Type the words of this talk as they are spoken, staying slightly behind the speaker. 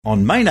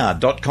on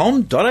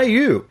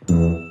maynard.com.au.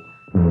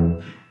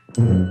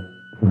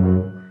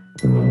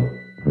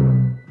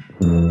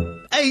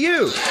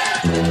 AU.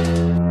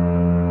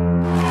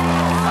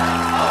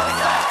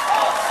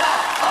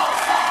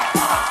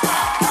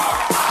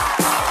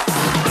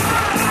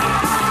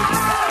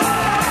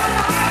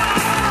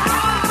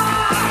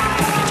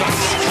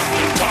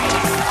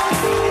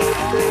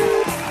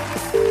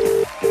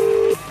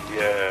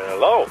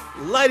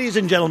 Ladies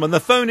and gentlemen, the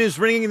phone is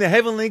ringing, the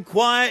Heavenly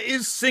Choir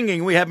is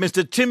singing. We have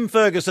Mr. Tim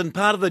Ferguson,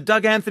 part of the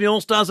Doug Anthony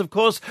All-Stars, of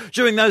course,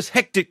 during those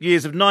hectic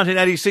years of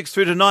 1986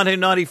 through to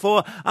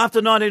 1994. After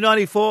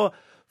 1994,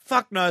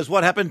 fuck knows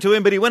what happened to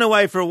him, but he went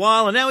away for a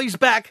while, and now he's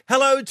back.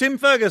 Hello, Tim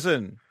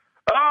Ferguson.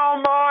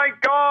 Oh, my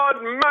God,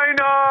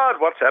 Maynard!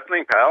 What's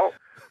happening, pal?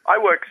 I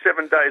work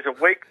 7 days a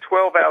week,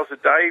 12 hours a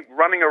day,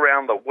 running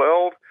around the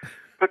world.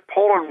 But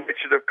Paul and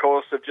Richard, of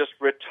course, have just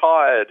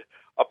retired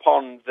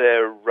upon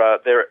their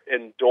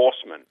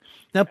endorsements.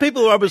 Now,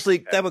 people were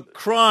obviously, they were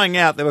crying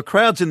out. There were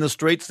crowds in the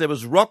streets. There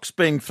was rocks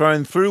being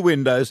thrown through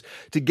windows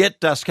to get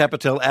Das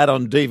Kapital out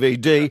on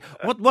DVD.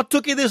 What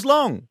took you this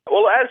long?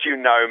 Well, as you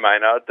know,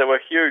 Maynard, there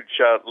were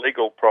huge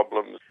legal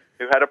problems.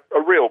 Who had a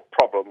real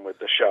problem with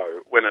the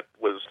show when it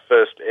was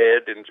first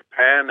aired in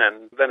Japan,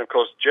 and then, of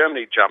course,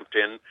 Germany jumped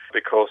in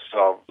because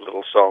of a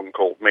little song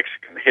called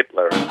Mexican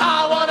Hitler.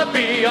 I want to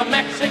be a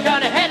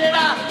Mexican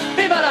Hitler,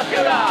 viva la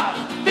Fiora,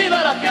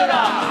 viva la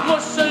Fiora,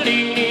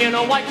 Mussolini in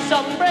a white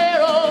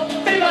sombrero,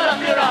 viva la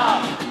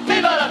Fiora,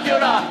 viva la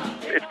Fiora.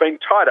 It's been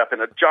tied up in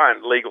a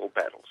giant legal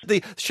battle.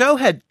 The show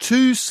had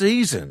 2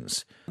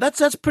 seasons.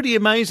 That's pretty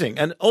amazing.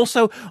 And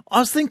also, I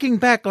was thinking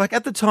back, like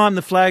at the time,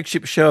 the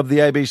flagship show of the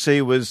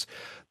ABC was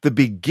The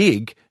Big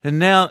Gig, and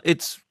now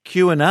it's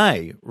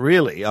Q&A,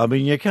 really. I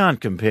mean, you can't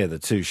compare the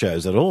 2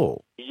 shows at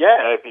all.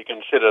 Yeah, if you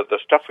consider the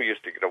stuff we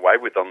used to get away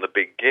with on The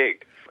Big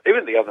Gig.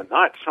 Even the other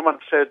night, someone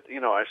said,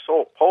 I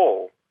saw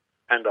Paul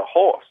and a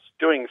horse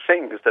doing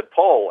things that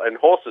Paul and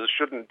horses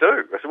shouldn't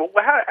do. I said, well,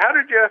 how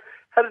did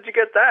you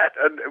get that?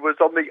 And it was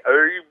on the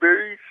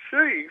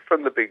ABC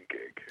from The Big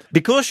Gig.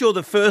 Because you're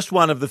the first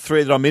one of the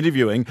 3 that I'm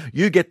interviewing,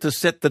 you get to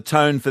set the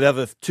tone for the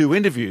other 2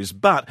 interviews.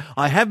 But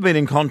I have been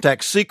in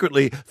contact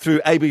secretly through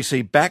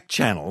ABC back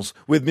channels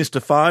with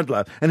Mr.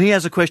 Feidler, and he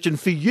has a question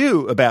for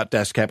you about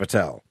Das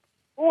Kapital.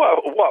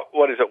 Well,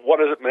 what is it? What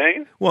does it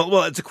mean?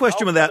 Well, it's a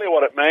question without... Tell me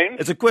what it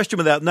means. It's a question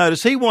without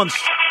notice. He wants...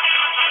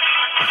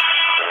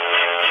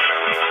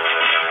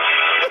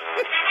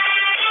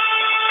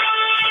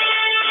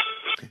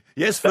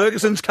 Yes,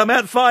 Ferguson's come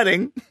out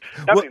fighting.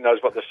 Nobody knows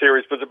what the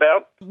series was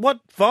about. What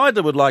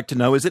Feidler would like to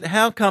know is that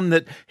how come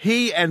that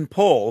he and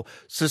Paul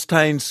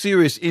sustained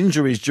serious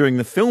injuries during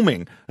the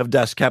filming of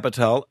Das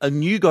Kapital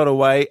and you got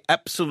away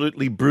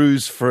absolutely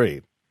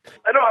bruise-free?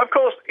 And of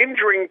course,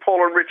 injuring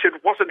Paul and Richard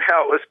wasn't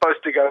how it was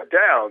supposed to go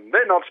down.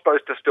 They're not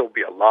supposed to still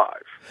be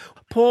alive.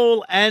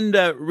 Paul and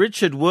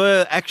Richard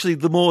were actually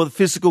the more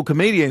physical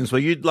comedians where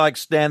you'd like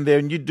stand there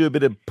and you'd do a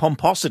bit of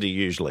pomposity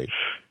usually.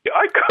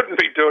 I couldn't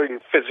be doing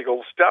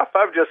physical stuff.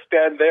 I'd just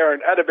stand there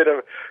and add a bit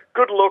of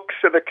good looks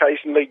and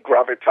occasionally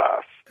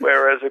gravitas.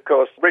 Whereas, of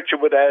course, Richard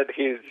would add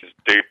his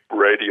deep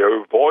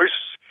radio voice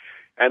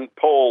and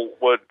Paul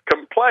would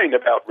complain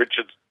about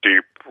Richard's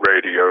deep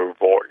radio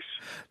voice.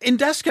 In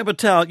Das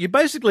Kapital,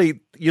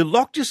 you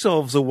locked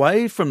yourselves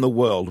away from the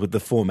world with the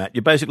format.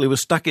 You basically were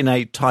stuck in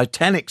a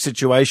Titanic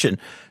situation,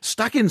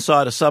 stuck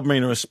inside a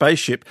submarine or a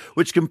spaceship,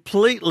 which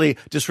completely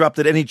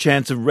disrupted any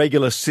chance of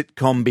regular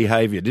sitcom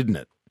behaviour, didn't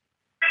it?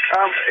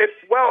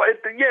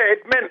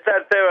 It meant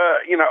that there were,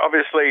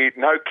 obviously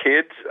no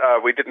kids.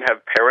 We didn't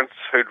have parents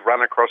who'd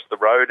run across the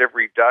road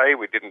every day.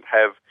 We didn't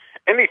have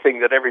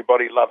anything that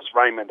Everybody Loves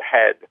Raymond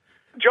had.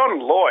 John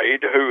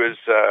Lloyd, who is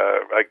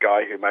a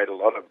guy who made a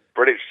lot of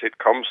British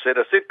sitcoms, said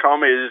a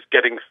sitcom is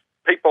getting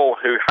people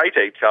who hate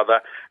each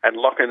other and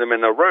locking them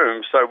in a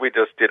room, so we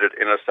just did it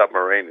in a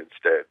submarine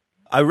instead.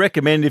 I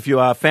recommend, if you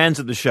are fans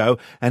of the show,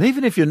 and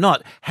even if you're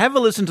not, have a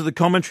listen to the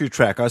commentary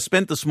track. I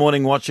spent this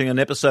morning watching an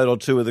episode or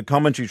 2 of the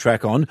commentary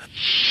track on.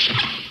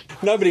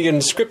 Nobody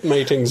in script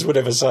meetings would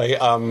ever say,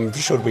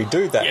 should we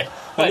do that? Yeah,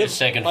 wait a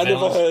second, I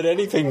never fellas. heard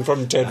anything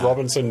from Ted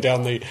Robinson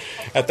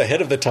at the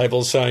head of the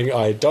table saying,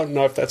 I don't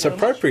know if that's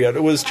appropriate.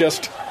 It was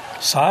just...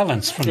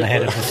 Silence from the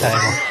head of the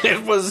table.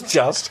 It was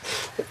just,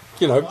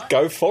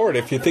 go for it.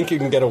 If you think you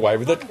can get away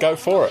with it, go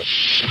for it.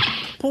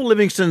 Paul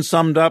Livingston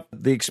summed up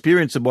the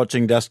experience of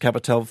watching Das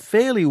Kapital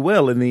fairly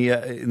well in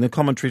the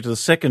commentary to the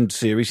second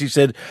series. He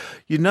said,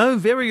 you know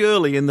very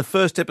early in the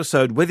first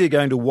episode whether you're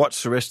going to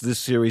watch the rest of this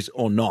series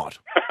or not.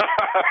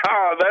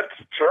 That's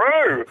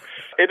true.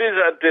 It is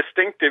a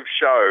distinctive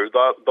show.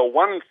 The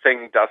one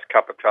thing Das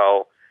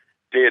Kapital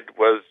did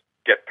was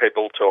get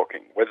people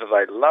talking. Whether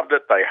they loved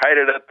it, they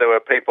hated it, there were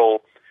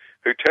people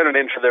who turned it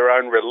into their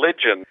own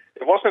religion.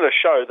 It wasn't a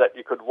show that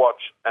you could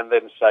watch and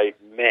then say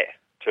meh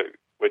to,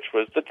 which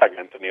was the Doug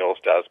Anthony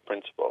All-Stars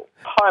principle.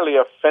 Highly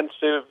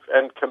offensive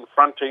and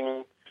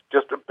confronting,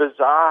 just a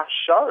bizarre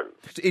show.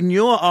 In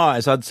your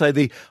eyes, I'd say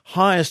the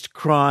highest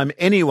crime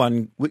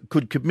anyone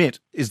could commit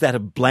is that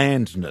of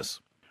blandness.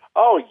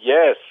 Oh,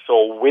 yes,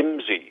 or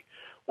whimsy.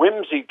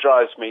 whimsy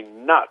drives me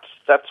nuts.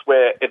 That's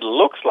where it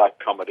looks like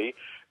comedy,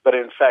 but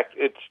in fact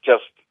it's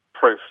just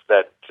proof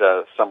that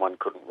someone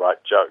couldn't write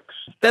jokes.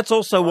 That's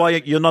also why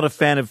you're not a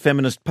fan of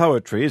feminist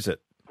poetry, is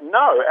it?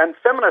 No, and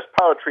feminist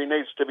poetry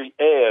needs to be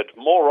aired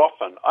more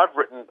often. I've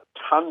written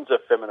tons of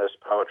feminist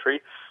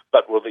poetry,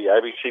 but will the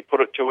ABC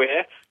put it to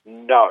air?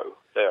 No,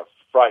 they're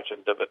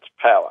frightened of its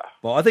power.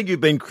 Well, I think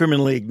you've been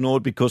criminally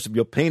ignored because of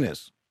your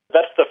penis.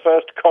 That's the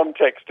first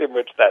context in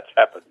which that's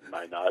happened,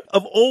 Maynard.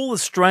 Of all the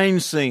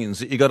strange scenes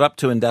that you got up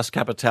to in Das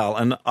Kapital,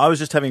 and I was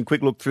just having a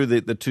quick look through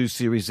the two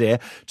series there,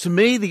 to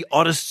me the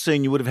oddest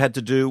scene you would have had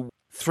to do,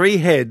 3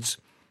 heads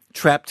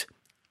trapped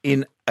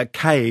in a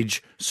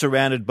cage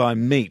surrounded by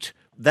meat.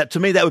 That, to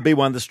me, that would be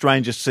one of the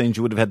strangest scenes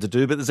you would have had to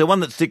do, but is there one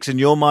that sticks in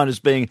your mind as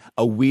being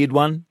a weird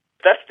one?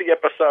 That's the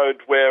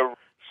episode where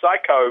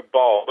Psycho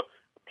Bob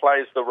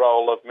plays the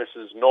role of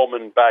Mrs.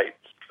 Norman Bates,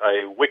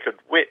 a wicked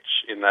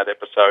witch in that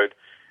episode,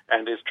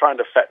 and is trying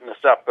to fatten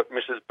us up, but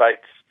Mrs.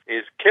 Bates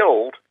is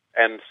killed,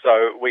 and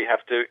so we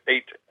have to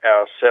eat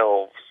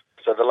ourselves.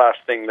 So the last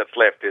thing that's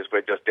left is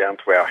we're just down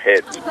to our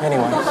heads.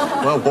 Anyway,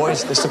 well,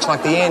 boys, this looks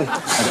like the end.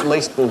 At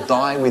least we'll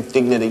die with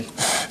dignity.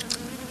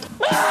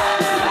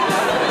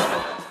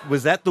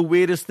 Was that the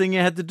weirdest thing you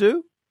had to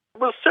do?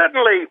 Well,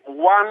 certainly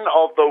one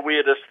of the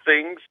weirdest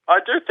things. I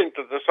do think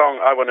that the song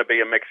I Want to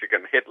Be a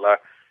Mexican Hitler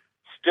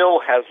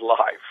still has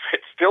life. It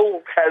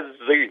still has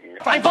zing.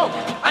 I'm bold,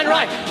 I'm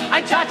right,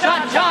 I'm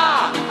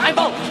cha-cha-cha. I'm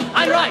bold,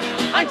 I'm right,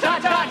 I'm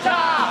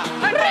cha-cha-cha.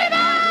 I'm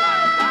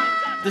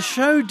Riva! The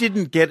show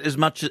didn't get as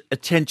much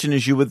attention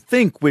as you would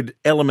think with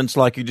elements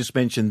like you just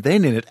mentioned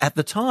then in it at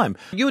the time.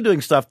 You were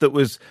doing stuff that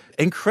was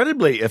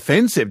incredibly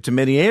offensive to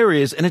many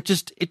areas, and it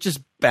just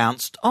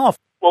bounced off.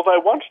 Well, they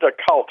wanted a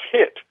cult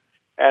hit,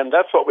 and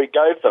that's what we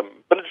gave them.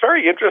 But it's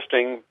very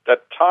interesting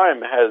that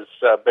Time has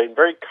been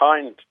very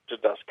kind to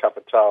Das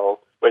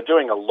Kapital. We're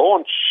doing a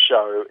launch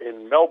show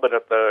in Melbourne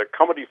at the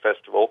Comedy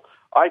Festival.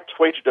 I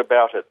tweeted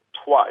about it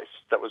twice.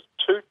 That was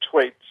 2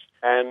 tweets,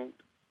 and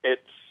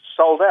it's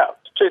sold out.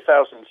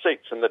 2,000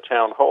 seats in the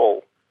town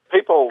hall.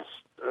 People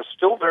are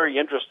still very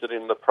interested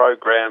in the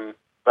program,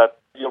 but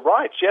you're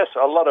right. Yes,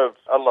 a lot of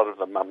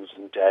the mums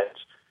and dads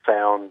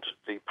found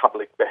the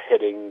public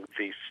beheading,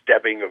 the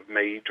stabbing of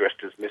me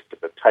dressed as Mr.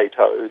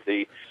 Potato,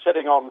 the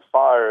setting on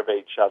fire of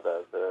each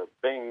other, the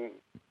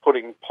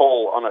putting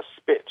Paul on a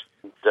spit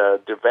and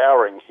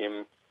devouring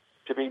him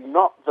to be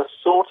not the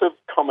sort of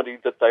comedy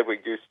that they were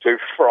used to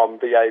from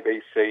the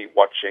ABC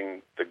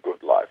watching The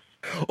Good Life.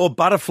 Or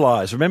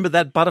Butterflies. Remember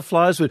that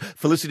Butterflies with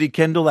Felicity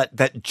Kendall,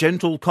 that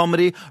gentle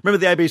comedy? Remember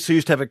the ABC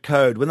used to have a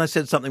code. When they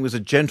said something was a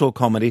gentle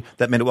comedy,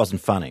 that meant it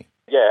wasn't funny.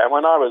 Yeah, and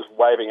when I was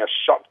waving a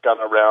shotgun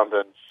around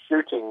and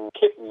shooting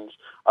kittens,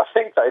 I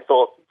think they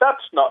thought,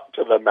 that's not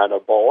to the manner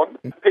born.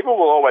 People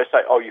will always say,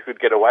 oh, you could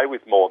get away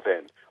with more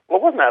then. Well,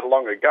 it wasn't that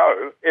long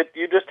ago.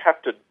 You just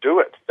have to do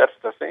it. That's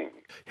the thing.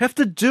 You have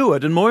to do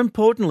it, and more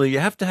importantly, you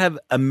have to have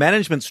a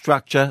management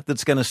structure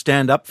that's going to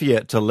stand up for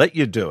you to let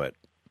you do it.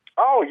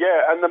 Oh,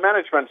 yeah, and the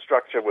management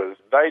structure was,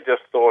 they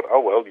just thought,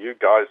 oh, well, you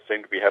guys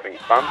seem to be having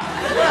fun.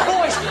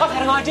 Boys, I've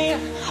had an idea.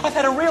 I've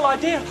had a real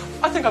idea.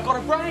 I think I've got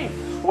a brain.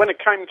 When it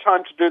came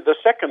time to do the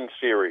second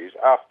series,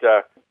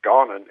 after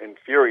Gone and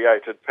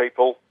infuriated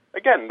people,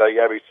 again, the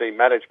ABC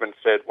management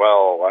said,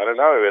 well, I don't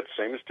know, it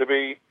seems to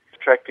be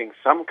attracting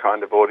some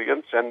kind of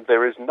audience, and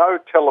there is no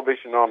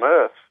television on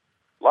earth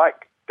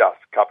like Das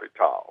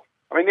Kapital.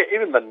 I mean,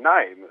 even the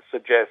name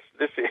suggests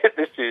this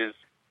is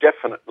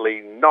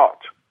definitely not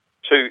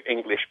 2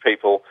 English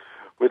people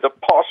with a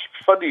posh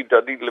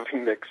fuddy-duddy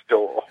living next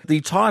door.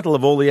 The title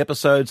of all the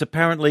episodes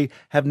apparently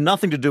have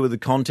nothing to do with the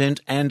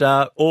content and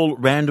are all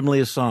randomly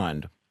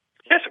assigned.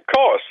 Yes, of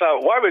course.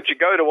 Why would you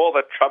go to all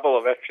the trouble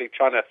of actually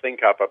trying to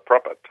think up a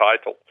proper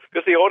title?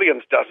 Because the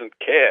audience doesn't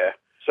care.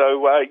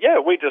 So,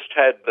 we just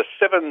had the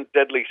 7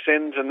 deadly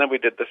sins, and then we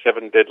did the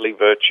 7 deadly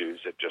virtues.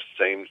 It just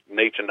seemed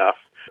neat enough.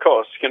 Of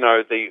course,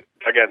 the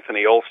Doug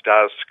Anthony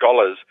All-Stars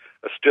scholars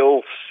are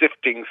still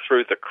sifting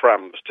through the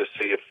crumbs to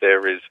see if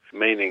there is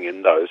meaning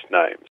in those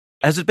names.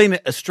 Has it been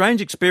a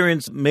strange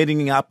experience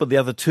meeting up with the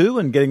other 2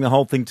 and getting the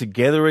whole thing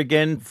together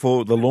again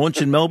for the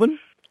launch in Melbourne?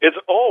 It's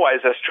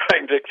always a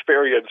strange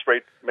experience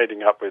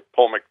meeting up with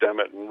Paul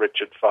McDermott and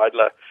Richard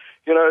Feidler.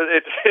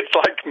 It's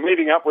like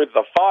meeting up with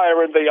the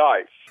fire and the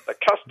ice, the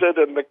custard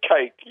and the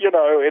cake.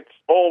 It's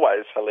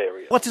always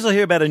hilarious. What's this I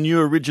hear about a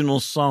new original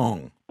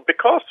song?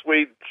 Because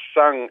we'd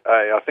sung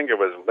I think it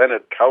was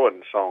Leonard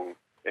Cohen's song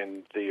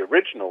in the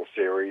original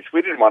series,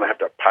 we didn't want to have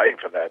to pay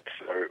for that,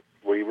 so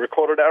we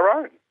recorded our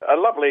own. A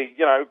lovely,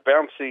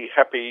 bouncy,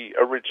 happy,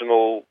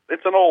 original,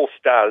 it's an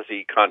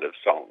all-starsy kind of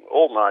song,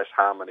 all nice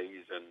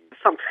harmonies and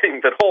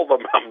something that all the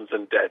mums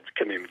and dads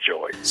can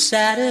enjoy.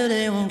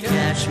 Saturday won't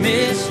catch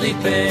me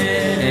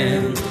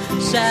sleeping.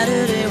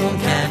 Saturday won't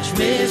catch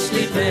me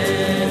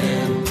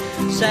sleeping.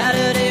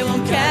 Saturday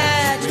won't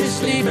catch me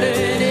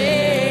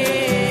sleeping.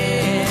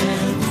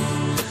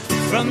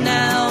 From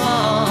now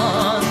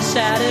on,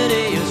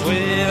 Saturday is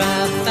where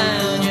I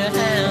found your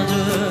hands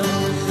were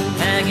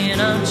hanging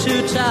on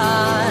too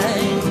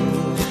tight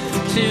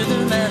to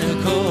the man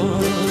who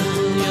called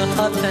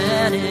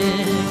panic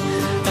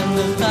and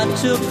the hut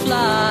took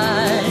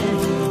flight.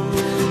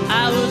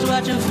 I was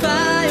watching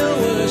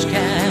fireworks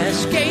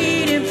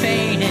cascading,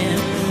 painting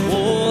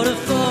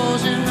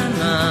waterfalls in the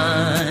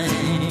night.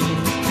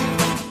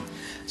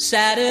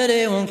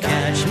 Saturday won't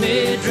catch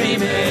me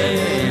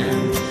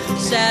dreaming.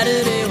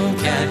 Saturday won't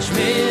catch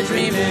me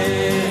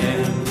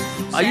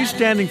dreaming. Are you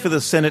standing for the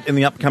Senate in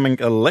the upcoming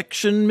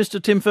election,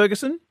 Mr. Tim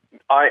Ferguson?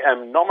 I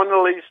am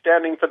nominally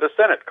standing for the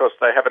Senate because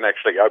they haven't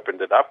actually opened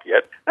it up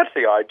yet. That's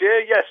the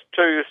idea, yes,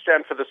 to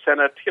stand for the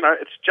Senate. You know,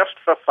 it's just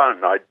for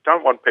fun. I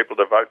don't want people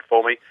to vote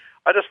for me.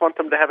 I just want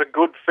them to have a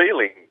good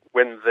feeling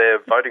when they're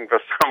voting for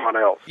someone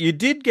else. You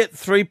did get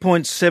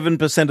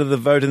 3.7% of the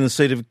vote in the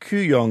seat of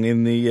Kooyong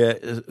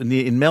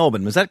in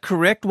Melbourne. Was that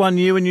correct 1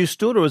 year when you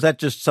stood, or was that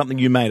just something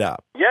you made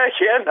up?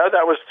 No,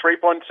 that was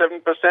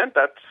 3.7%.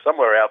 That's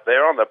somewhere out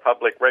there on the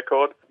public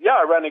record. Yeah,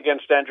 I ran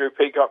against Andrew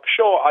Peacock.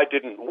 Sure, I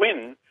didn't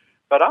win,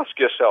 but ask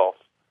yourself,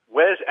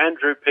 where's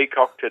Andrew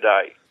Peacock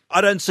today?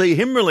 I don't see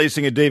him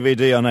releasing a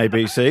DVD on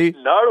ABC.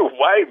 No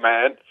way,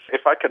 man.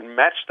 If I can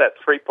match that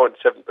 3.7%,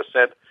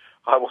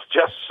 I will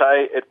just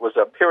say it was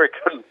a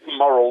Pyrrhican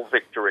moral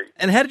victory.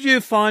 And how did you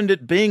find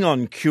it being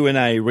on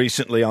Q&A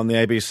recently on the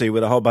ABC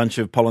with a whole bunch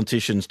of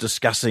politicians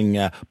discussing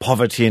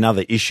poverty and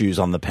other issues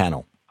on the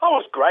panel? Oh,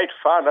 it was great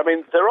fun. I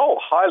mean, they're all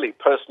highly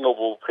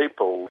personable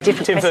people.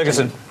 Tim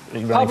Ferguson.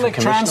 Public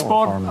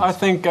transport, I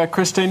think,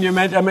 Christine, you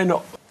mentioned, I mean,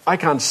 I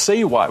can't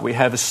see why we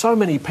have so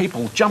many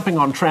people jumping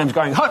on trams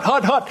going, hot,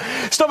 hot, hot,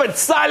 stop it,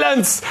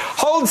 silence,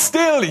 hold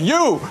still,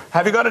 you,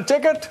 have you got a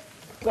ticket?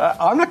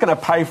 I'm not going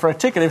to pay for a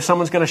ticket if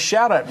someone's going to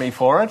shout at me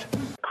for it.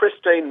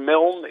 Christine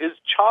Milne is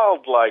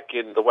childlike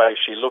in the way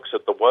she looks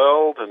at the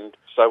world and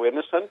so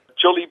innocent.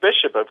 Julie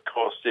Bishop, of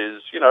course,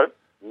 is,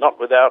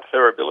 not without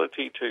her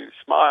ability to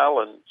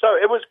smile. And so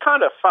it was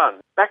kind of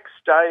fun.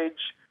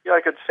 Backstage, I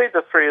could see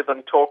the three of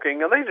them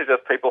talking, and these are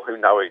just people who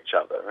know each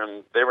other,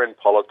 and they're in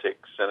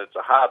politics, and it's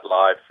a hard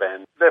life,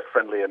 and they're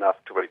friendly enough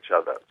to each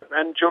other.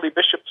 And Julie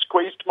Bishop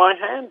squeezed my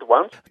hand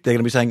once. They're going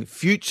to be saying,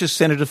 future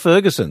Senator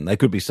Ferguson, they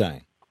could be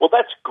saying. Well,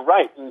 that's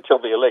great until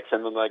the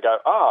election, and they go,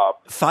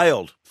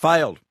 Failed.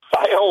 Failed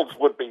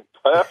would be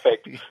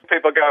perfect.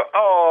 People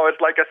go,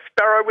 it's like a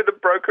sparrow with a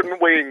broken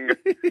wing.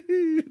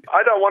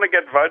 I don't want to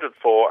get voted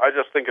for. I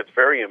just think it's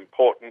very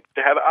important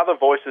to have other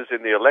voices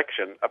in the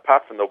election,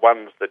 apart from the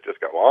ones that just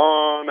go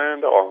on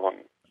and on.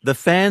 The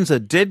fans are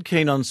dead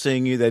keen on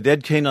seeing you. They're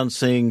dead keen on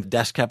seeing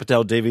Das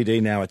Kapital DVD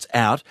now it's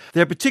out.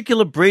 They're a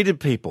particular breed of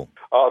people.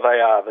 Oh,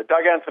 they are. The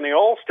Doug Anthony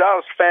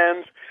All-Stars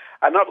fans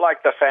are not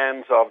like the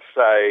fans of,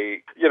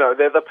 say,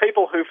 they're the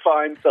people who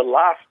find the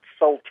last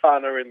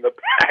sultana in the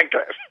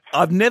packet.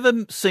 I've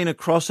never seen a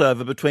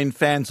crossover between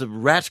fans of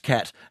Rat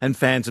Cat and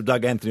fans of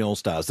Doug Anthony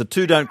All-Stars. The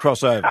two don't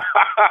cross over.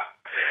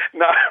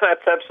 No,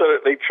 that's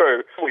absolutely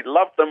true. We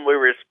love them, we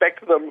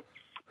respect them,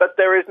 but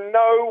there is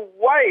no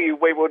way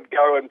we would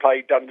go and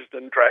play Dungeons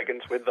and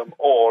Dragons with them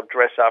or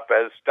dress up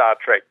as Star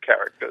Trek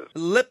characters.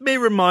 Let me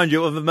remind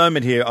you of a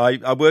moment here.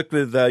 I worked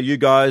with you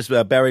guys,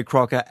 Barry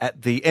Crocker,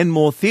 at the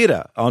Enmore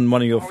Theatre on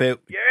one of your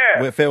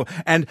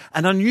and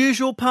an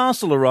unusual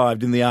parcel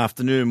arrived in the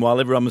afternoon while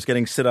everyone was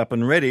getting set up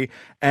and ready,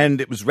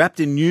 and it was wrapped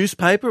in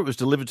newspaper. It was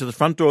delivered to the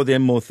front door of the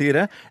Enmore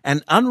Theatre,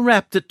 and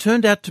unwrapped, it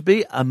turned out to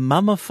be a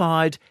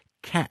mummified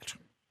cat.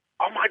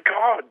 Oh, my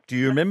God. Do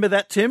you remember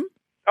that, Tim?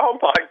 Oh,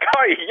 my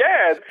God,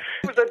 yeah.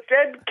 It was a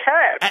dead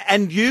cat.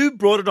 And you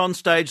brought it on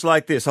stage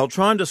like this. I'll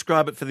try and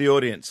describe it for the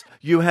audience.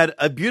 You had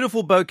a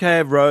beautiful bouquet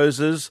of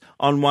roses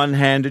on one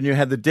hand, and you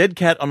had the dead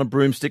cat on a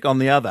broomstick on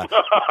the other.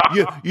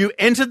 You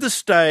entered the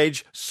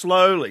stage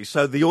slowly,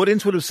 so the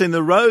audience would have seen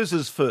the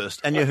roses first,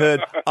 and you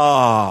heard,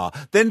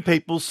 Then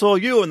people saw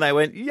you, and they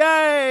went,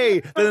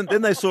 yay!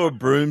 Then they saw a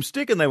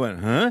broomstick, and they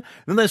went, huh?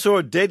 Then they saw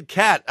a dead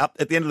cat up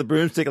at the end of the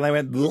broomstick, and they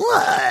went,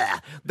 blah!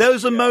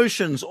 Those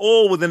emotions,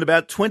 all within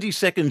about 20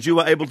 seconds, you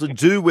were able to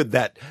do with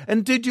that.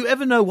 And did you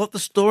ever know what the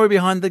story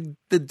behind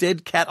the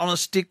dead cat on a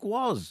stick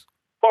was?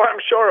 Well,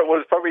 I'm sure it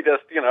was probably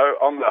just,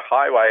 on the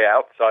highway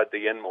outside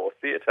the Enmore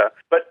Theatre.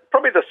 But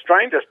probably the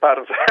strangest part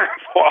of that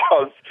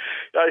was,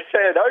 I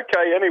said,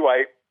 okay,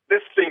 anyway,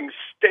 this thing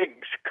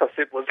stinks because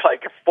it was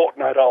like a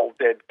fortnight-old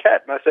dead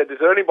cat. And I said, is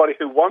there anybody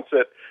who wants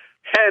it?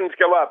 Hands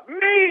go up.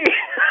 Me!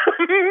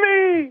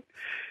 Me!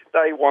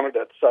 They wanted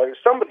it. So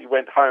somebody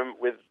went home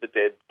with the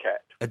dead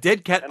cat. A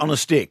dead cat on a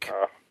stick?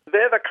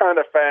 They're the kind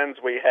of fans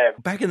we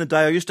have. Back in the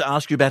day, I used to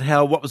ask you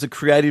about what was the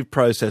creative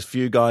process for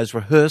you guys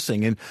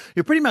rehearsing, and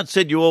you pretty much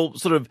said you all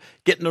sort of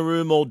get in a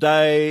room all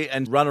day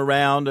and run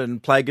around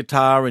and play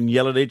guitar and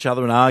yell at each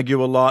other and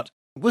argue a lot.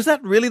 Was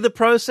that really the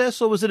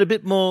process, or was it a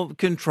bit more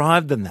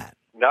contrived than that?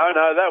 No,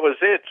 that was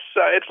it.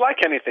 It's like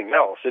anything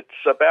else. It's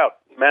about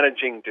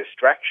managing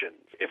distractions.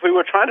 If we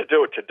were trying to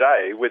do it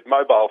today with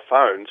mobile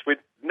phones,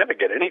 we'd never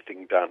get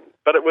anything done.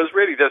 But it was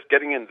really just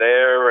getting in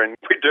there, and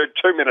we'd do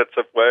 2 minutes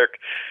of work,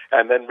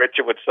 and then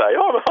Richard would say,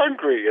 I'm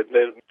hungry, and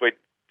then we'd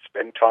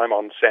spend time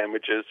on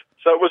sandwiches.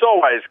 So it was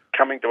always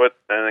coming to it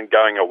and then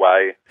going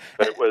away.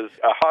 But it was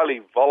a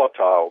highly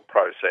volatile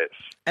process.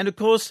 And, of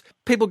course,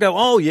 people go,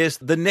 oh, yes,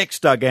 the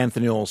next Doug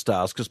Anthony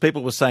All-Stars, because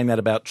people were saying that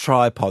about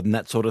Tripod and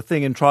that sort of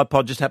thing, and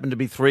Tripod just happened to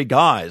be three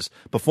guys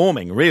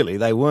performing, really.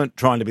 They weren't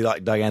trying to be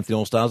like Doug Anthony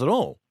All-Stars at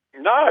all.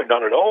 No,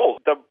 not at all.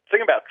 The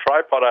thing about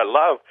Tripod I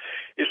love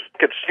is it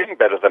could sing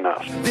better than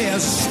us. There's a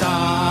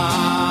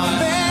star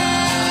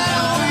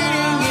there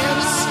waiting in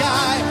the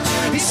sky.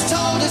 He's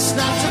told us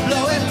not to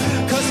blow it,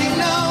 cause he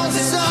knows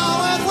it's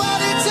all worth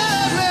what it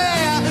does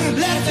there.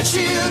 Let the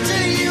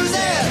children use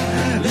it.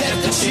 Let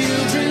the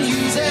children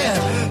use it.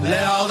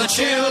 Let all the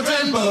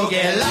children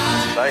boogie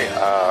line. They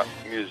are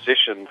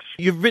musicians.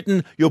 You've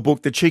written your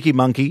book, The Cheeky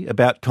Monkey,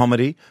 about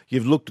comedy.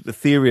 You've looked at the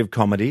theory of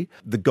comedy.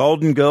 The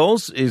Golden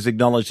Girls is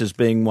acknowledged as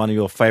being one of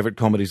your favourite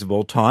comedies of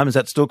all time. Is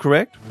that still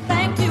correct?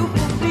 Thank you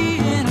for being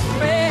a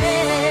friend.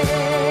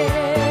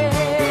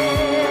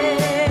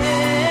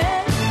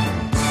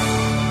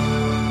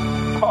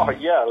 Oh,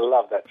 yeah, I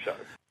love that show.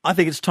 I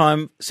think it's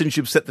time, since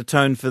you've set the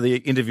tone for the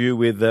interview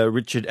with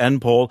Richard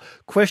and Paul,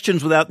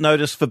 questions without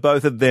notice for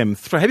both of them.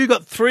 Have you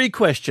got three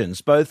questions,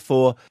 both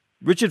for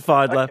Richard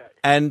Fidler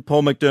and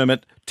Paul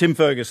McDermott? Tim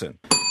Ferguson.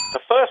 The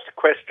first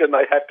question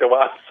they have to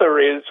answer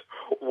is,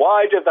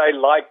 why do they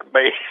like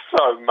me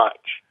so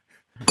much?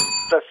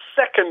 The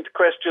second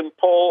question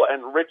Paul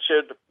and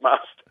Richard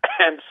must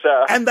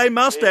answer. And they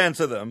must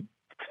answer them.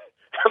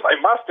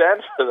 They must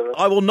answer them.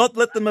 I will not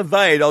let them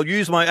evade. I'll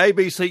use my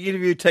ABC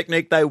interview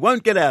technique. They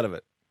won't get out of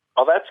it.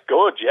 Oh, that's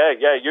good. Yeah.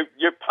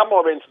 You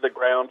pummel them into the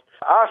ground.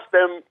 Ask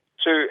them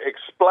to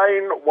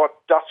explain what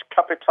Das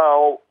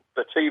Kapital,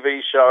 the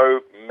TV show,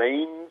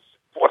 means,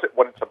 what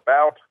it's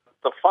about.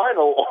 The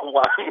final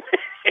one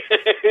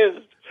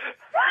is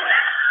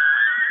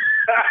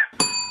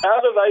how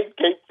do they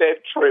keep their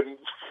trim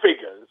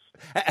figures?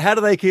 How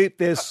do they keep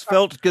their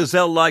svelte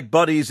gazelle-like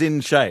bodies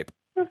in shape?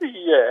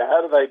 Yeah,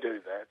 how do they do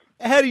that?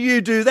 How do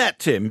you do that,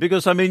 Tim?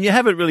 Because, I mean, you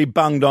haven't really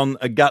bunged on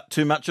a gut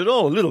too much at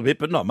all. A little bit,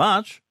 but not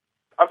much.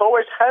 I've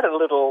always had a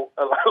little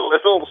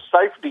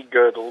safety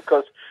girdle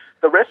because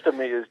the rest of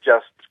me is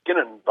just skin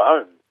and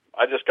bone.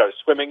 I just go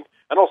swimming.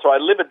 And also, I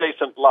live a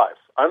decent life.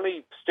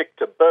 Only stick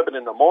to bourbon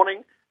in the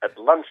morning, at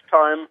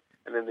lunchtime,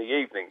 and in the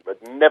evening,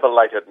 but never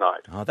late at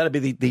night. Oh, that'd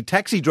be the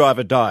taxi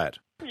driver diet.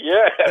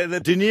 Yeah. The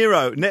De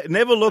Niro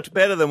never looked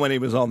better than when he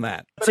was on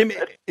that. Tim,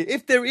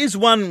 if there is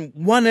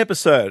one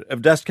episode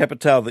of Das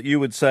Kapital that you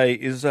would say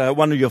is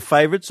one of your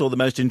favourites or the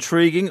most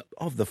intriguing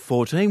of the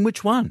 14,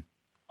 which one?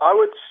 I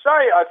would say,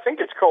 I think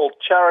it's called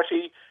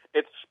Charity.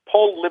 It's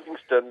Paul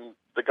Livingston,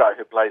 the guy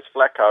who plays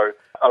Flacco,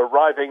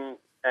 arriving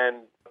and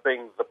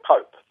being the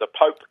Pope. The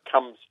Pope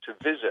comes to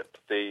visit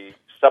the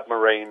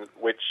submarine,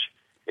 which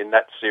in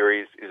that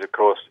series is, of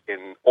course,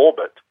 in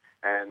orbit,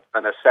 and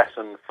an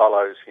assassin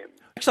follows him.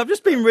 So I've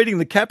just been reading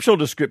the capsule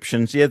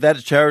descriptions. Yeah,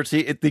 that's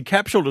Charity. The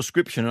capsule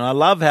description, and I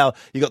love how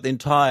you got the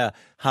entire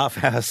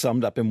half hour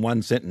summed up in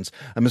one sentence.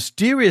 A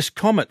mysterious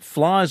comet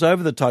flies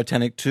over the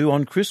Titanic 2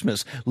 on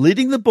Christmas,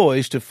 leading the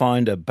boys to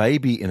find a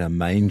baby in a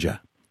manger.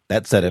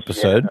 That's that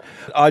episode.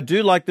 Yeah. I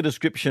do like the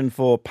description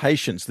for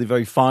Patience, the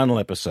very final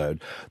episode.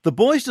 The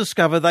boys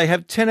discover they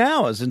have 10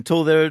 hours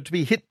until they're to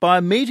be hit by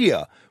a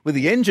meteor. With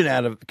the engine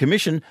out of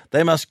commission,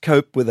 they must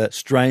cope with a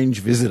strange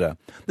visitor.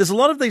 There's a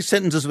lot of these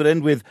sentences would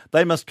end with,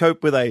 they must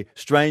cope with a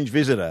strange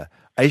visitor.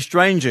 A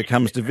stranger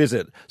comes to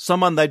visit.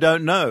 Someone they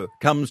don't know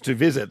comes to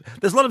visit.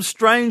 There's a lot of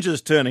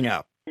strangers turning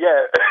up.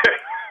 Yeah.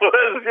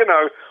 You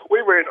know,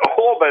 we were in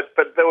orbit,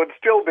 but there would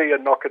still be a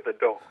knock at the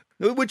door.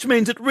 Which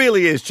means it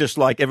really is just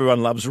like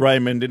Everyone Loves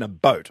Raymond in a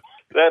boat.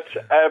 That's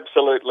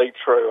absolutely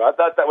true. I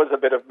thought that was a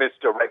bit of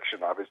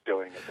misdirection I was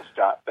doing at the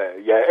start there.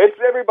 Yeah, it's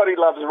Everybody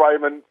Loves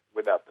Raymond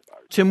without the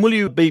boat. Tim, will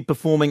you be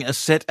performing a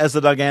set as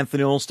the Doug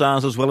Anthony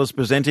All-Stars as well as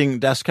presenting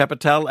Das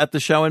Kapital at the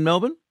show in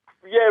Melbourne?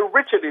 Yeah,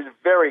 Richard is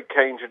very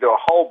keen to do a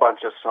whole bunch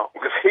of songs.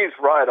 He's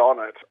right on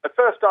it. At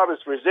first I was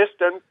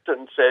resistant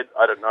and said,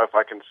 I don't know if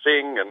I can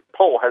sing, and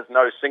Paul has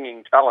no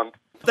singing talent.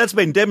 That's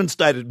been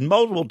demonstrated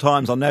multiple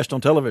times on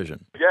national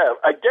television. Yeah,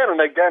 again and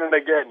again and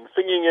again,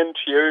 singing in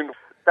tune.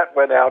 That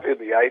went out in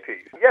the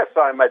 80s. Yes,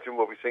 I imagine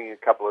we'll be singing a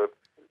couple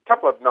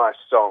of nice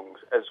songs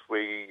as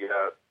we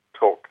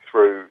talk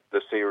through the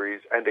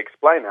series and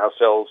explain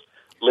ourselves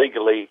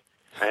legally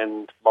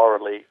and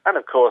morally, and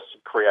of course,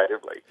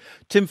 creatively.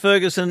 Tim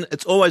Ferguson,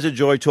 it's always a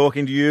joy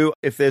talking to you.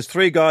 If there's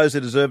three guys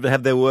that deserve to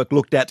have their work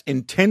looked at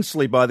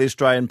intensely by the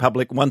Australian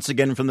public once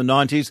again from the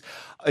 90s,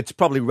 it's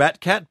probably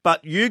Rat Cat,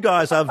 but you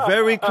guys are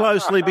very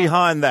closely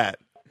behind that.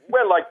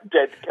 We're like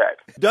Dead Cat.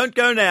 Don't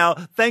go now.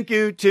 Thank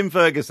you, Tim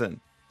Ferguson.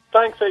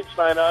 Thanks heaps,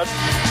 Maynard.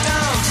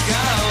 Don't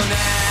go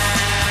now.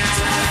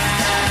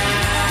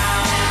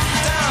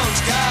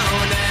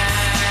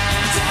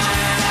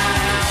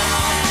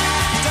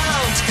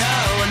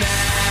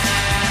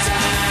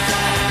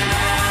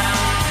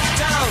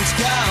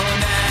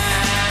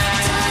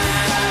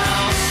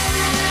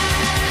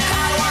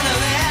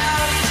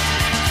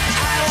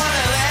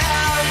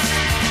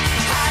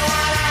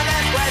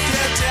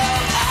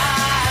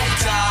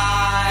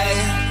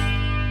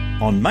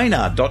 on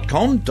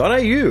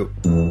maynard.com.au.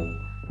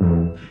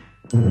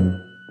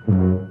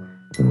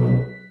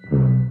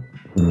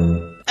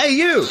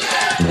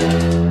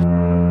 AU.